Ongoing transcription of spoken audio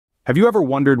Have you ever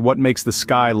wondered what makes the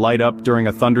sky light up during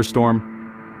a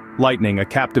thunderstorm? Lightning, a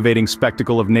captivating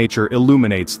spectacle of nature,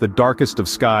 illuminates the darkest of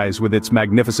skies with its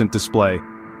magnificent display.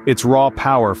 Its raw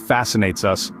power fascinates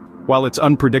us, while its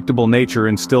unpredictable nature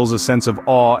instills a sense of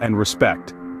awe and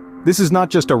respect. This is not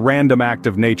just a random act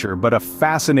of nature, but a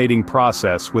fascinating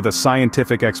process with a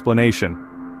scientific explanation.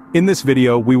 In this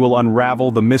video, we will unravel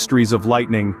the mysteries of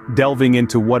lightning, delving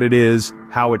into what it is,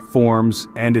 how it forms,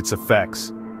 and its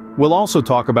effects. We'll also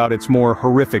talk about its more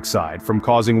horrific side, from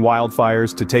causing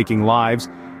wildfires to taking lives,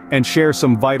 and share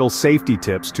some vital safety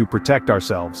tips to protect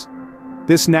ourselves.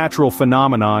 This natural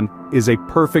phenomenon is a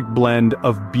perfect blend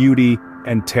of beauty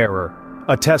and terror,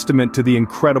 a testament to the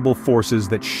incredible forces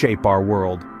that shape our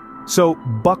world. So,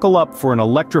 buckle up for an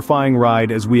electrifying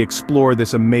ride as we explore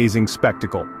this amazing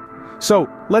spectacle. So,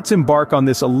 let's embark on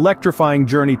this electrifying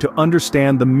journey to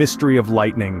understand the mystery of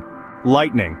lightning.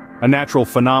 Lightning, a natural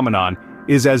phenomenon,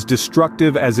 is as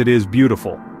destructive as it is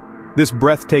beautiful. This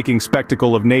breathtaking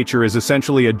spectacle of nature is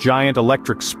essentially a giant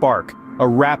electric spark, a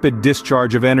rapid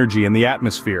discharge of energy in the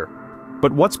atmosphere.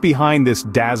 But what's behind this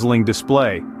dazzling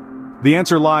display? The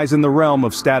answer lies in the realm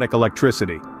of static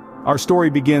electricity. Our story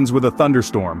begins with a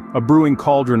thunderstorm, a brewing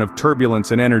cauldron of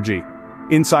turbulence and energy.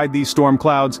 Inside these storm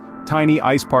clouds, tiny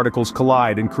ice particles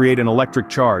collide and create an electric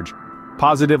charge.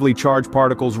 Positively charged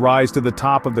particles rise to the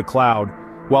top of the cloud,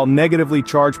 while negatively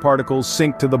charged particles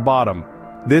sink to the bottom.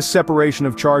 This separation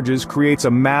of charges creates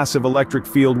a massive electric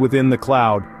field within the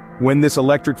cloud. When this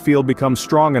electric field becomes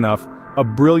strong enough, a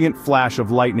brilliant flash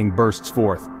of lightning bursts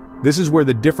forth. This is where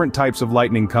the different types of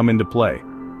lightning come into play.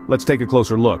 Let's take a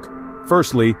closer look.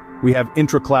 Firstly, we have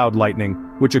intra-cloud lightning,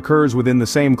 which occurs within the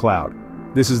same cloud.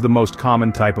 This is the most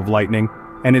common type of lightning,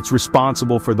 and it's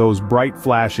responsible for those bright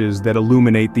flashes that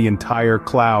illuminate the entire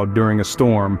cloud during a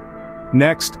storm.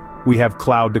 Next, we have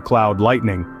cloud-to-cloud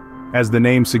lightning. As the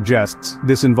name suggests,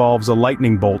 this involves a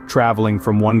lightning bolt traveling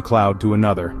from one cloud to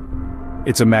another.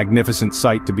 It's a magnificent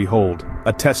sight to behold,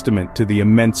 a testament to the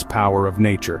immense power of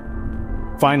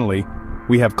nature. Finally,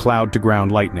 we have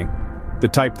cloud-to-ground lightning, the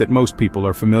type that most people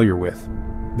are familiar with.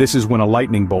 This is when a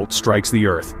lightning bolt strikes the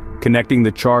earth, connecting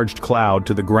the charged cloud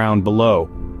to the ground below.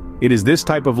 It is this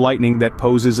type of lightning that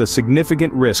poses a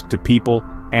significant risk to people,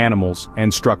 animals,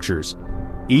 and structures.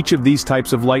 Each of these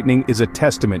types of lightning is a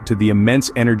testament to the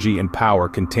immense energy and power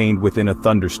contained within a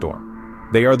thunderstorm.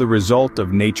 They are the result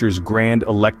of nature's grand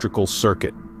electrical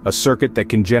circuit, a circuit that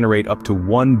can generate up to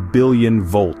 1 billion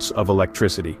volts of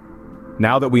electricity.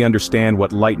 Now that we understand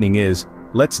what lightning is,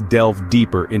 let's delve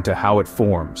deeper into how it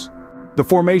forms. The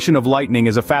formation of lightning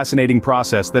is a fascinating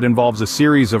process that involves a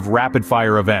series of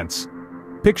rapid-fire events.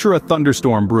 Picture a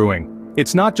thunderstorm brewing.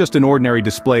 It's not just an ordinary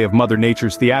display of Mother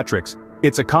Nature's theatrics.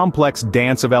 It's a complex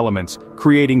dance of elements,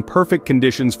 creating perfect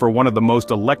conditions for one of the most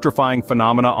electrifying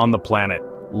phenomena on the planet: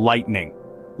 lightning.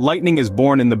 Lightning is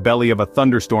born in the belly of a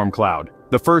thunderstorm cloud.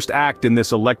 The first act in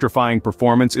this electrifying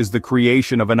performance is the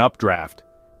creation of an updraft.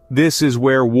 This is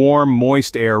where warm,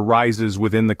 moist air rises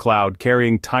within the cloud,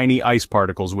 carrying tiny ice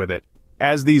particles with it.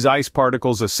 As these ice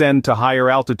particles ascend to higher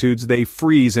altitudes, they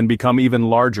freeze and become even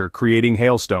larger, creating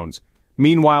hailstones.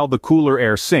 Meanwhile, the cooler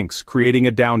air sinks, creating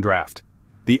a downdraft.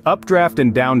 The updraft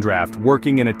and downdraft,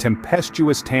 working in a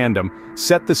tempestuous tandem,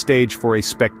 set the stage for a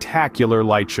spectacular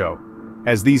light show.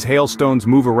 As these hailstones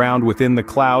move around within the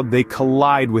cloud, they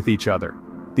collide with each other.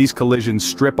 These collisions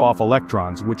strip off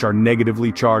electrons, which are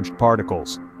negatively charged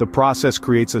particles. The process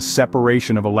creates a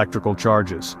separation of electrical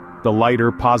charges. The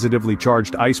lighter, positively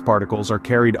charged ice particles are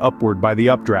carried upward by the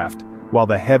updraft, while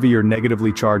the heavier,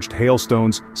 negatively charged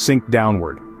hailstones sink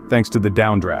downward, thanks to the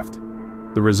downdraft.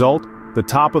 The result? The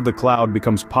top of the cloud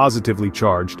becomes positively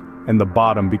charged, and the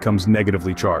bottom becomes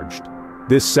negatively charged.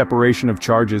 This separation of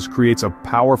charges creates a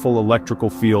powerful electrical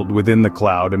field within the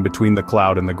cloud and between the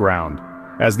cloud and the ground.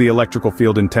 As the electrical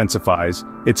field intensifies,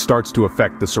 it starts to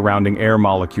affect the surrounding air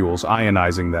molecules,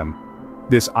 ionizing them.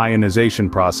 This ionization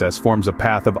process forms a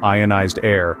path of ionized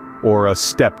air, or a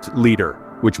stepped leader,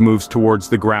 which moves towards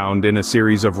the ground in a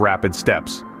series of rapid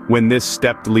steps. When this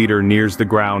stepped leader nears the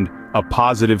ground, a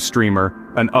positive streamer,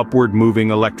 an upward-moving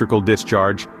electrical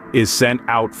discharge, is sent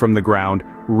out from the ground,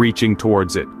 reaching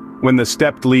towards it. When the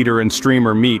stepped leader and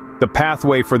streamer meet, the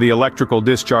pathway for the electrical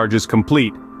discharge is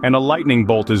complete, and a lightning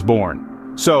bolt is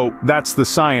born. So, that's the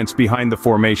science behind the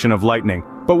formation of lightning.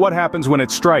 But what happens when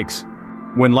it strikes?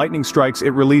 When lightning strikes,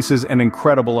 it releases an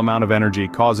incredible amount of energy,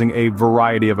 causing a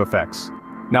variety of effects.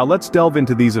 Now let's delve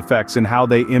into these effects and how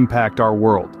they impact our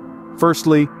world.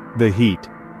 Firstly, the heat.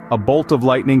 A bolt of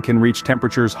lightning can reach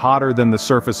temperatures hotter than the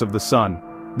surface of the sun.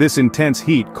 This intense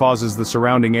heat causes the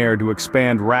surrounding air to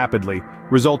expand rapidly,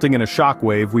 resulting in a shock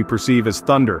wave we perceive as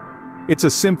thunder. It's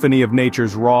a symphony of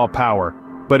nature's raw power,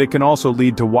 but it can also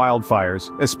lead to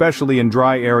wildfires, especially in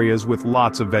dry areas with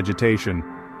lots of vegetation.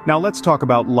 Now let's talk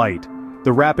about light.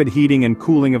 The rapid heating and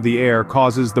cooling of the air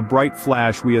causes the bright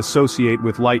flash we associate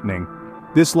with lightning.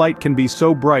 This light can be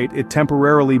so bright it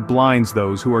temporarily blinds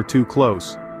those who are too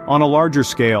close. On a larger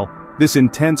scale, this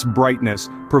intense brightness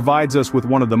provides us with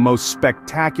one of the most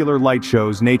spectacular light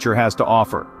shows nature has to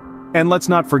offer. And let's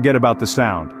not forget about the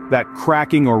sound. That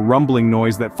cracking or rumbling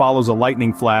noise that follows a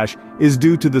lightning flash is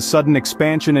due to the sudden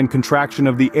expansion and contraction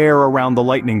of the air around the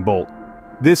lightning bolt.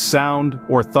 This sound,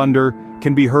 or thunder,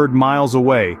 can be heard miles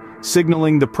away,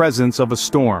 signaling the presence of a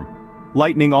storm.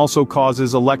 Lightning also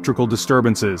causes electrical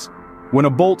disturbances. When a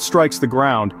bolt strikes the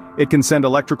ground, it can send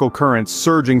electrical currents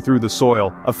surging through the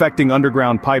soil, affecting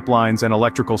underground pipelines and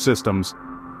electrical systems.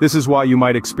 This is why you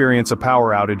might experience a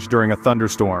power outage during a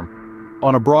thunderstorm.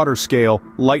 On a broader scale,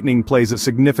 lightning plays a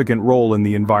significant role in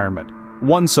the environment.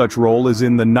 One such role is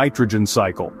in the nitrogen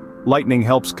cycle. Lightning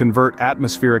helps convert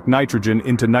atmospheric nitrogen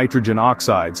into nitrogen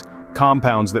oxides,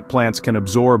 compounds that plants can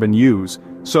absorb and use.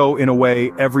 So, in a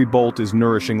way, every bolt is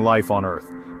nourishing life on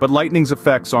Earth. But lightning's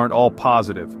effects aren't all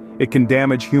positive. It can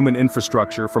damage human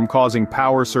infrastructure, from causing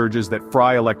power surges that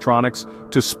fry electronics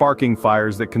to sparking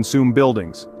fires that consume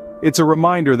buildings. It's a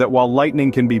reminder that while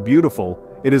lightning can be beautiful,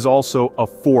 it is also a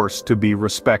force to be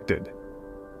respected.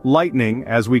 Lightning,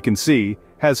 as we can see,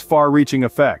 has far-reaching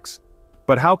effects.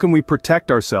 But how can we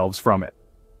protect ourselves from it?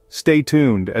 Stay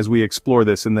tuned as we explore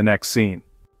this in the next scene.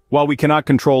 While we cannot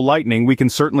control lightning, we can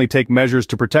certainly take measures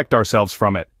to protect ourselves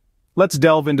from it. Let's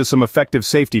delve into some effective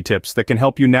safety tips that can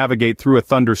help you navigate through a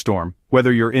thunderstorm,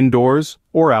 whether you're indoors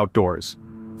or outdoors.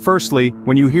 Firstly,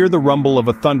 when you hear the rumble of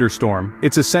a thunderstorm,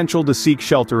 it's essential to seek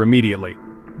shelter immediately.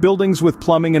 Buildings with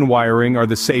plumbing and wiring are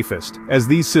the safest, as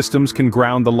these systems can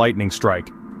ground the lightning strike.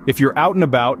 If you're out and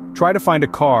about, try to find a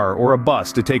car or a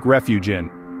bus to take refuge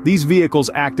in. These vehicles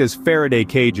act as Faraday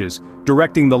cages,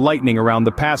 directing the lightning around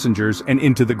the passengers and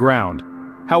into the ground.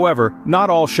 However, not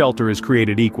all shelter is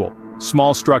created equal.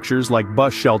 Small structures like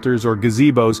bus shelters or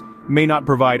gazebos may not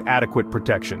provide adequate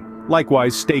protection.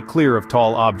 Likewise, stay clear of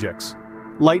tall objects.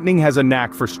 Lightning has a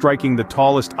knack for striking the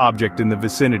tallest object in the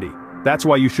vicinity. That's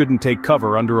why you shouldn't take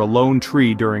cover under a lone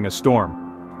tree during a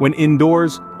storm. When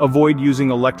indoors, avoid using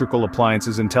electrical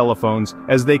appliances and telephones,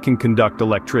 as they can conduct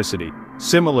electricity.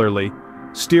 Similarly,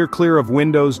 steer clear of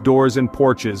windows, doors, and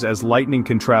porches, as lightning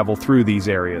can travel through these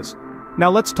areas. Now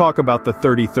let's talk about the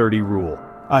 30-30 rule,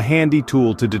 a handy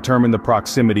tool to determine the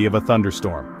proximity of a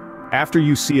thunderstorm. After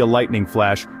you see a lightning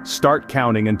flash, start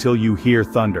counting until you hear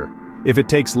thunder. If it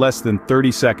takes less than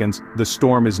 30 seconds, the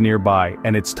storm is nearby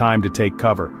and it's time to take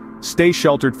cover. Stay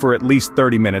sheltered for at least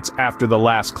 30 minutes after the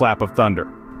last clap of thunder.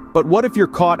 But what if you're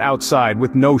caught outside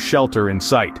with no shelter in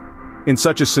sight? In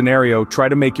such a scenario, try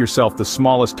to make yourself the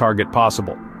smallest target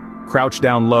possible. Crouch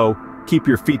down low, keep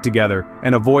your feet together,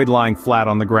 and avoid lying flat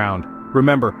on the ground.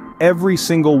 Remember, every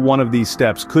single one of these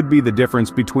steps could be the difference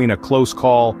between a close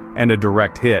call and a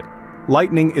direct hit.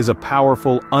 Lightning is a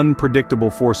powerful,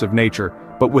 unpredictable force of nature,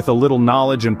 but with a little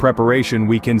knowledge and preparation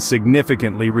we can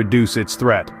significantly reduce its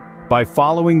threat. By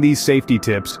following these safety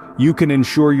tips, you can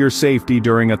ensure your safety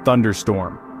during a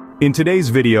thunderstorm. In today's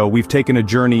video, we've taken a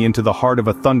journey into the heart of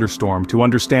a thunderstorm to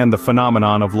understand the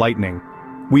phenomenon of lightning.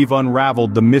 We've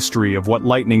unraveled the mystery of what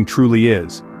lightning truly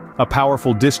is. A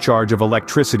powerful discharge of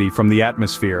electricity from the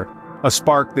atmosphere, a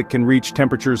spark that can reach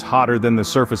temperatures hotter than the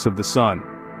surface of the sun.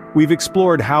 We've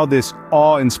explored how this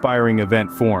awe-inspiring event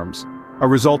forms, a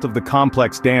result of the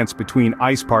complex dance between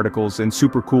ice particles and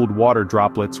supercooled water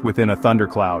droplets within a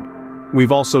thundercloud.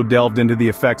 We've also delved into the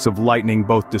effects of lightning,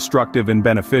 both destructive and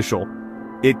beneficial.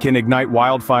 It can ignite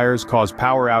wildfires, cause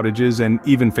power outages, and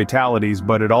even fatalities,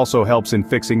 but it also helps in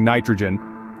fixing nitrogen,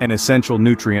 an essential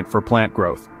nutrient for plant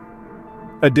growth.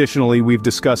 Additionally, we've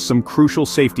discussed some crucial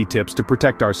safety tips to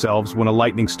protect ourselves when a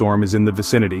lightning storm is in the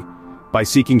vicinity. By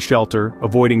seeking shelter,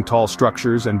 avoiding tall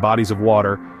structures and bodies of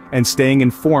water, and staying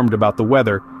informed about the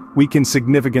weather, we can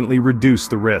significantly reduce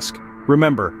the risk.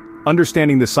 Remember,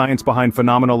 understanding the science behind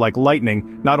phenomena like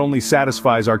lightning not only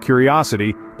satisfies our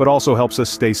curiosity, but also helps us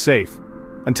stay safe.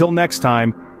 Until next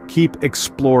time, keep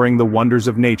exploring the wonders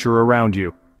of nature around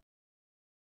you.